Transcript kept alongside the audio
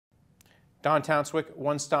Don Townswick,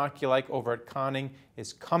 one stock you like over at Conning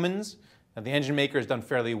is Cummins. Now, the engine maker has done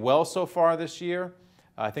fairly well so far this year.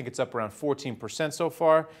 I think it's up around 14% so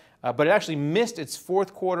far, but it actually missed its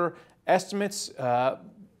fourth quarter estimates.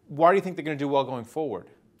 Why do you think they're going to do well going forward?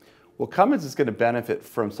 Well, Cummins is going to benefit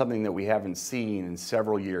from something that we haven't seen in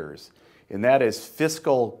several years, and that is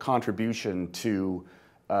fiscal contribution to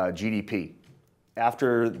GDP.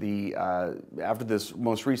 After this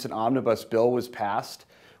most recent omnibus bill was passed,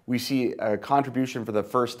 we see a contribution for the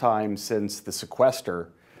first time since the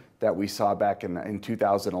sequester that we saw back in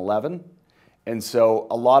 2011. And so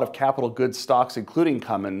a lot of capital goods stocks, including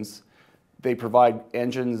Cummins, they provide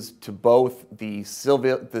engines to both the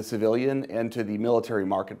civilian and to the military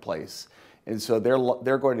marketplace. And so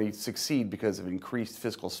they're going to succeed because of increased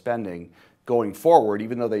fiscal spending going forward,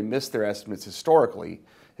 even though they missed their estimates historically.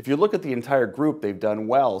 If you look at the entire group, they've done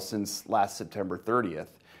well since last September 30th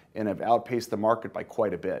and have outpaced the market by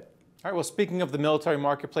quite a bit. All right, well, speaking of the military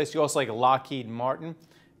marketplace, you also like Lockheed Martin.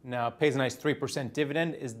 Now, it pays a nice 3%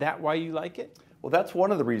 dividend. Is that why you like it? Well, that's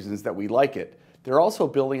one of the reasons that we like it. They're also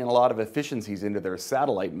building in a lot of efficiencies into their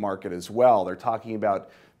satellite market as well. They're talking about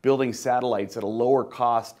building satellites at a lower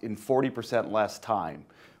cost in 40% less time,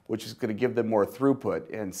 which is going to give them more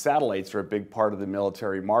throughput. And satellites are a big part of the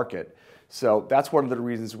military market. So that's one of the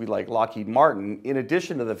reasons we like Lockheed Martin, in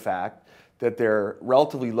addition to the fact that they're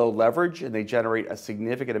relatively low leverage and they generate a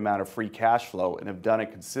significant amount of free cash flow and have done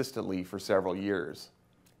it consistently for several years.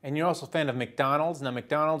 And you're also a fan of McDonald's. Now,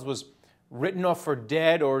 McDonald's was written off for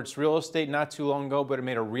dead or its real estate not too long ago, but it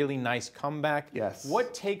made a really nice comeback. Yes.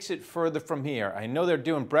 What takes it further from here? I know they're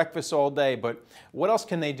doing breakfast all day, but what else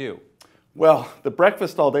can they do? Well, the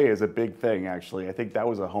breakfast all day is a big thing, actually. I think that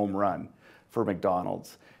was a home run for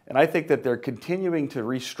McDonald's. And I think that they're continuing to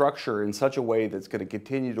restructure in such a way that's going to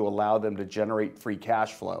continue to allow them to generate free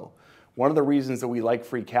cash flow. One of the reasons that we like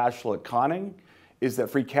free cash flow at Conning is that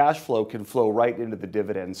free cash flow can flow right into the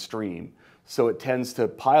dividend stream. So it tends to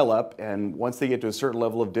pile up, and once they get to a certain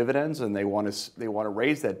level of dividends and they want to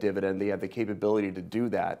raise that dividend, they have the capability to do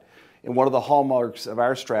that. And one of the hallmarks of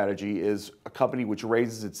our strategy is a company which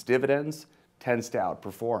raises its dividends tends to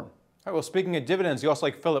outperform. All right, well, speaking of dividends, you also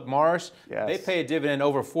like Philip Morris. Yes. They pay a dividend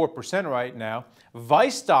over 4% right now.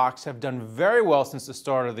 Vice stocks have done very well since the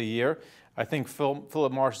start of the year. I think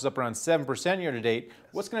Philip Morris is up around 7% year to date.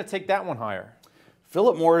 What's going to take that one higher?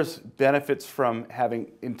 Philip Morris benefits from having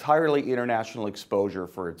entirely international exposure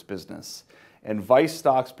for its business. And Vice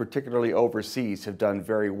stocks, particularly overseas, have done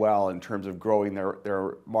very well in terms of growing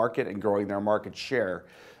their market and growing their market share.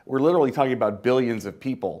 We're literally talking about billions of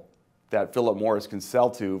people that Philip Morris can sell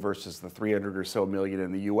to versus the 300 or so million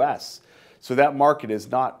in the US. So that market is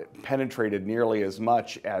not penetrated nearly as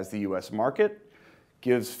much as the US market,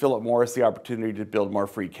 gives Philip Morris the opportunity to build more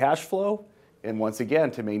free cash flow, and once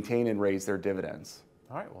again, to maintain and raise their dividends.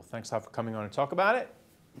 All right, well, thanks for coming on and talk about it.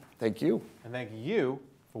 Thank you. And thank you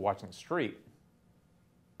for watching The Street.